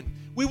broken,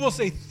 we will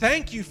say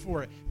thank you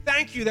for it.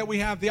 Thank you that we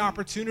have the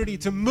opportunity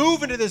to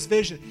move into this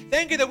vision.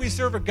 Thank you that we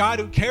serve a God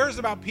who cares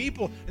about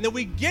people and that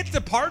we get to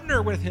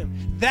partner with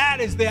him. That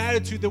is the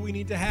attitude that we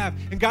need to have.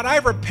 And God, I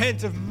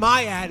repent of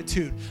my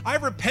attitude. I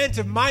repent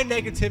of my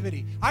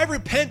negativity. I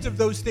repent of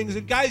those things.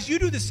 And guys, you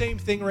do the same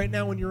thing right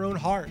now in your own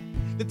heart.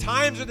 The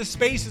times or the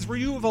spaces where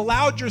you have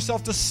allowed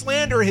yourself to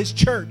slander his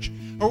church,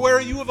 or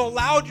where you have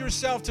allowed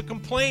yourself to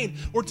complain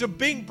or to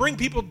bring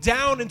people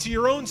down into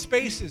your own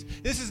spaces.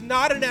 This is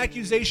not an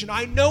accusation.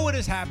 I know it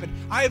has happened.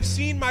 I have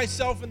seen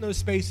myself in those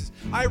spaces.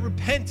 I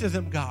repent of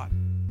them, God.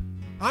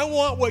 I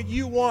want what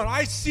you want.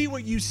 I see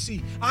what you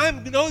see. I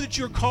know that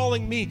you're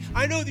calling me.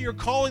 I know that you're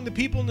calling the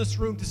people in this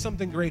room to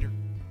something greater.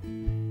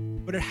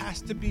 But it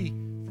has to be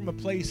from a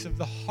place of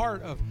the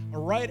heart of a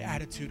right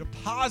attitude, a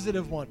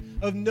positive one,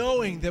 of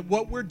knowing that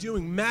what we're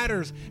doing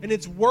matters and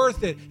it's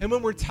worth it. And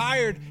when we're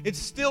tired, it's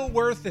still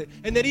worth it.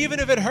 And that even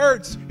if it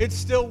hurts, it's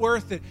still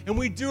worth it. And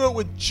we do it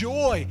with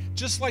joy,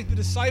 just like the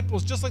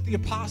disciples, just like the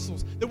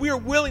apostles, that we are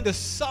willing to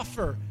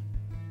suffer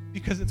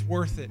because it's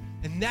worth it.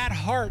 And that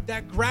heart,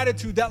 that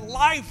gratitude, that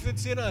life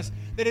that's in us,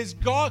 that has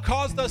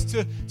caused us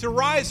to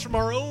rise from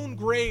our own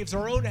graves,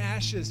 our own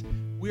ashes,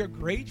 we are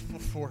grateful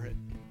for it.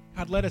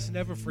 God, let us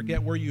never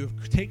forget where you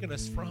have taken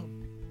us from.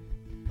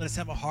 Let us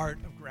have a heart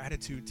of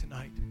gratitude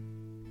tonight.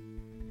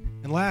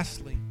 And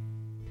lastly,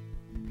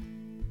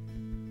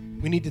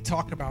 we need to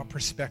talk about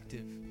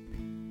perspective.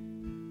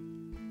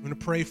 We want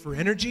to pray for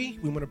energy.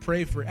 We want to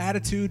pray for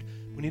attitude.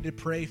 We need to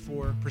pray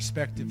for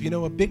perspective. You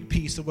know, a big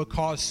piece of what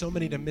caused so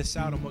many to miss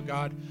out on what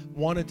God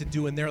wanted to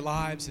do in their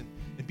lives and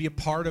be a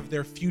part of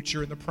their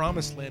future in the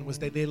promised land was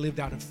that they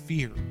lived out of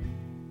fear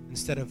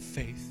instead of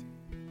faith.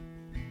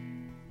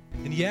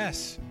 And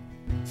yes,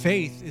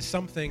 faith is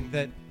something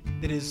that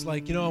is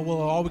like,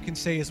 well, all we can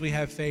say is we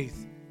have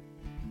faith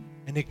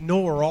and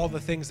ignore all the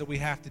things that we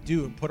have to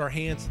do and put our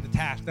hands to the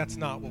task. That's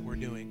not what we're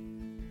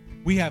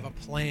doing. We have a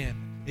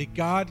plan, a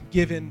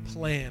God-given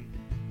plan.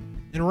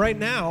 And right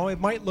now, it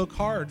might look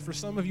hard for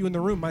some of you in the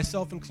room,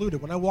 myself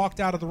included. When I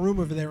walked out of the room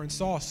over there and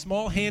saw a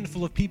small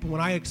handful of people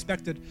when I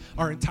expected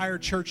our entire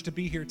church to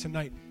be here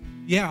tonight,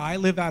 yeah, I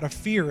live out of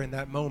fear in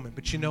that moment.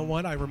 But you know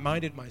what? I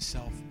reminded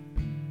myself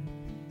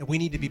that we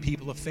need to be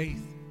people of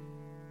faith.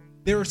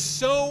 There are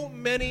so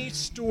many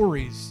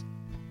stories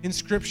in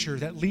Scripture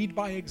that lead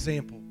by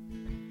example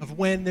of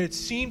when it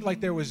seemed like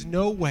there was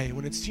no way,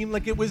 when it seemed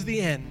like it was the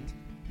end,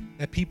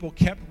 that people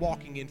kept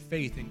walking in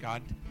faith and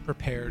God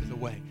prepared the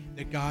way,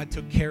 that God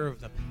took care of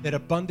them, that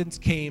abundance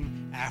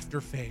came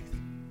after faith.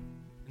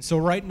 And so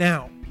right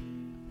now,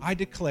 I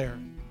declare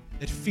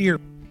that fear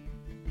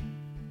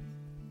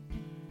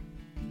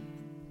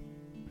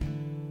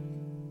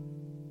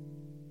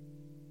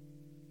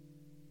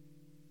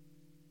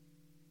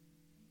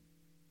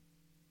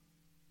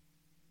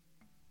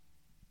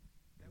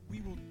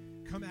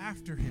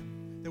after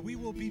him, that we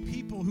will be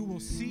people who will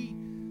see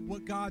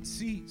what God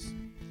sees.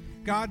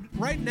 God,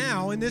 right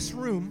now in this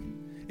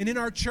room and in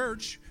our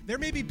church, there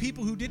may be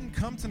people who didn't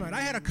come tonight.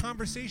 I had a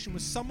conversation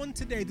with someone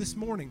today, this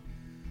morning,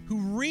 who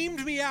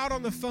reamed me out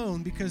on the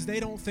phone because they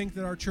don't think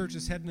that our church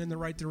is heading in the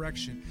right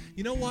direction.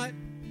 You know what?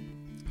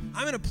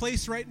 I'm in a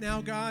place right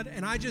now, God,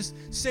 and I just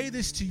say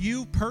this to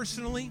you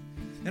personally,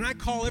 and I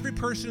call every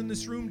person in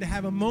this room to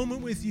have a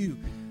moment with you,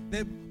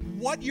 that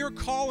what you're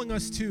calling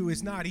us to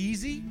is not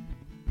easy,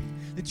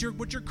 that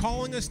what you're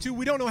calling us to,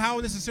 we don't know how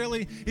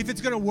necessarily, if it's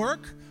going to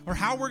work or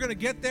how we're going to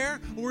get there,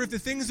 or if the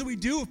things that we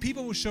do, if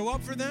people will show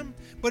up for them,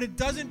 but it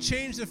doesn't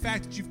change the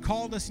fact that you've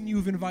called us and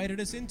you've invited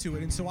us into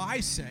it. And so I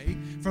say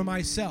for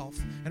myself,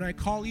 and I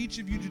call each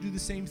of you to do the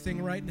same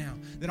thing right now,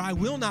 that I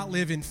will not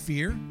live in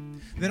fear,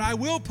 that I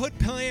will put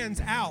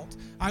plans out.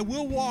 I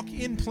will walk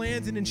in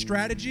plans and in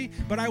strategy,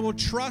 but I will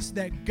trust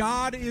that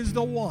God is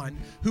the one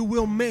who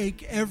will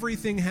make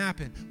everything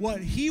happen. What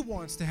he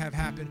wants to have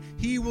happen,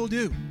 he will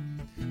do.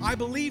 I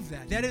believe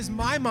that. That is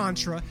my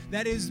mantra.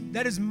 That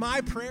is my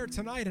prayer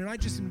tonight, and I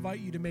just invite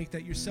you to make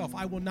that yourself.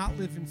 I will not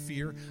live in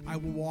fear. I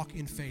will walk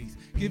in faith.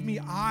 Give me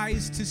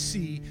eyes to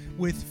see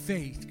with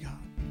faith, God.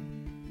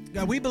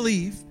 God, we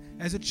believe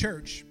as a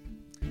church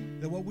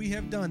that what we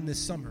have done this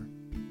summer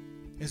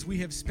is we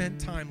have spent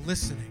time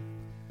listening.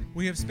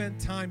 We have spent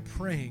time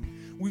praying.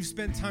 We've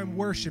spent time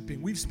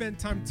worshiping. We've spent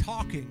time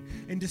talking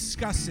and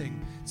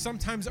discussing,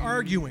 sometimes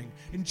arguing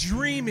and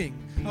dreaming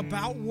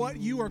about what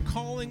you are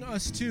calling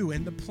us to,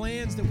 and the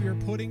plans that we are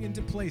putting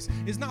into place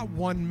is not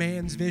one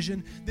man's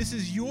vision. This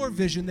is your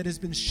vision that has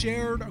been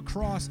shared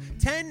across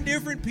 10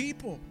 different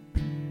people.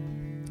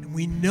 And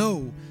we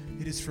know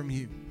it is from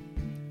you.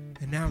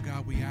 And now,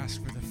 God, we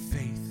ask for the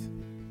faith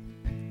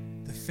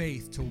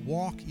to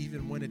walk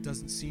even when it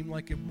doesn't seem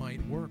like it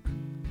might work,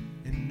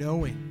 and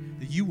knowing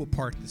that you will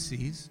part the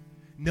seas,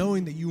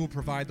 knowing that you will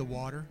provide the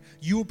water,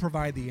 you will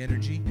provide the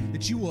energy,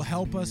 that you will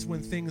help us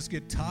when things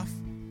get tough,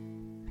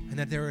 and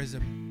that there is a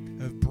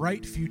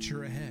bright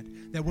future ahead.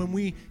 That when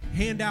we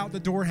hand out the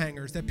door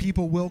hangers, that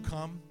people will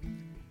come,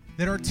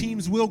 that our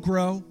teams will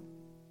grow.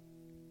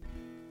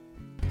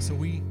 So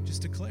we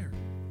just declare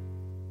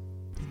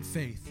in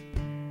faith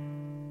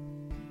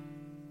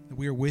that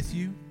we are with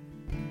you,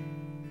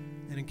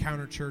 and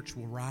Encounter Church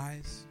will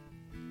rise,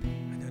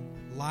 and that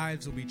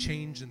lives will be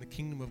changed and the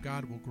kingdom of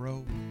God will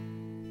grow.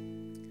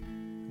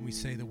 And we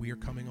say that we are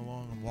coming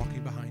along and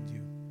walking behind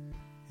you.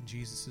 In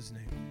Jesus'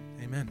 name,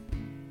 amen.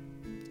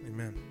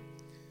 Amen.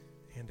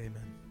 And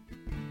amen.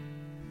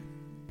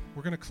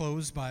 We're going to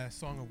close by a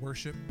song of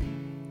worship,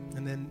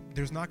 and then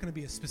there's not going to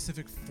be a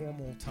specific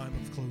formal time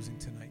of closing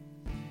tonight.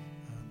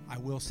 I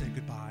will say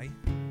goodbye,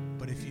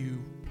 but if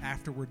you,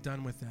 after we're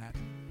done with that,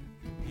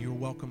 you're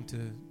welcome to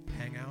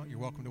hang out, you're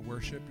welcome to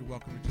worship, you're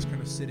welcome to just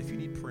kind of sit if you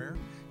need prayer.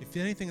 If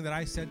anything that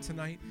I said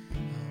tonight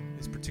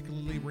is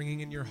particularly ringing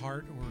in your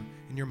heart or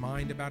in your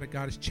mind about it,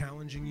 God is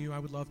challenging you, I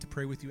would love to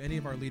pray with you. Any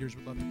of our leaders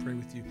would love to pray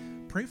with you.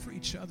 Pray for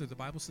each other. The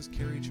Bible says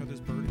carry each other's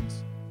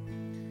burdens.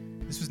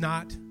 This was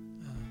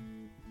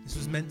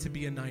meant to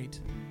be a night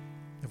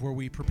of where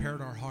we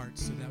prepared our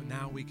hearts so that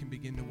now we can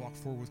begin to walk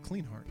forward with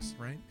clean hearts,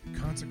 right?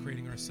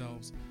 Consecrating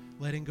ourselves,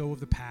 letting go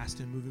of the past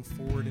and moving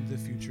forward into the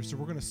future. So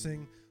we're going to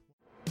sing.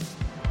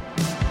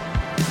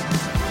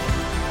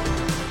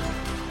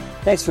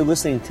 Thanks for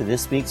listening to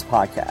this week's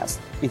podcast.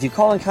 If you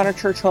call Encounter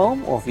Church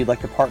home, or if you'd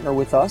like to partner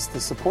with us to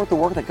support the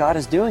work that God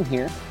is doing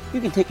here,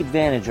 you can take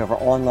advantage of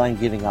our online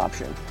giving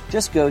option.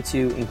 Just go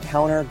to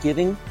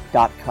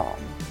encountergiving.com.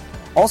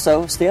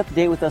 Also, stay up to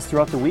date with us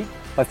throughout the week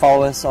by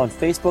following us on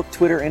Facebook,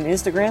 Twitter, and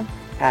Instagram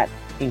at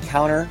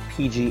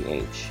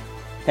EncounterPGH.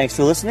 Thanks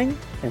for listening,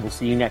 and we'll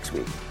see you next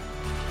week.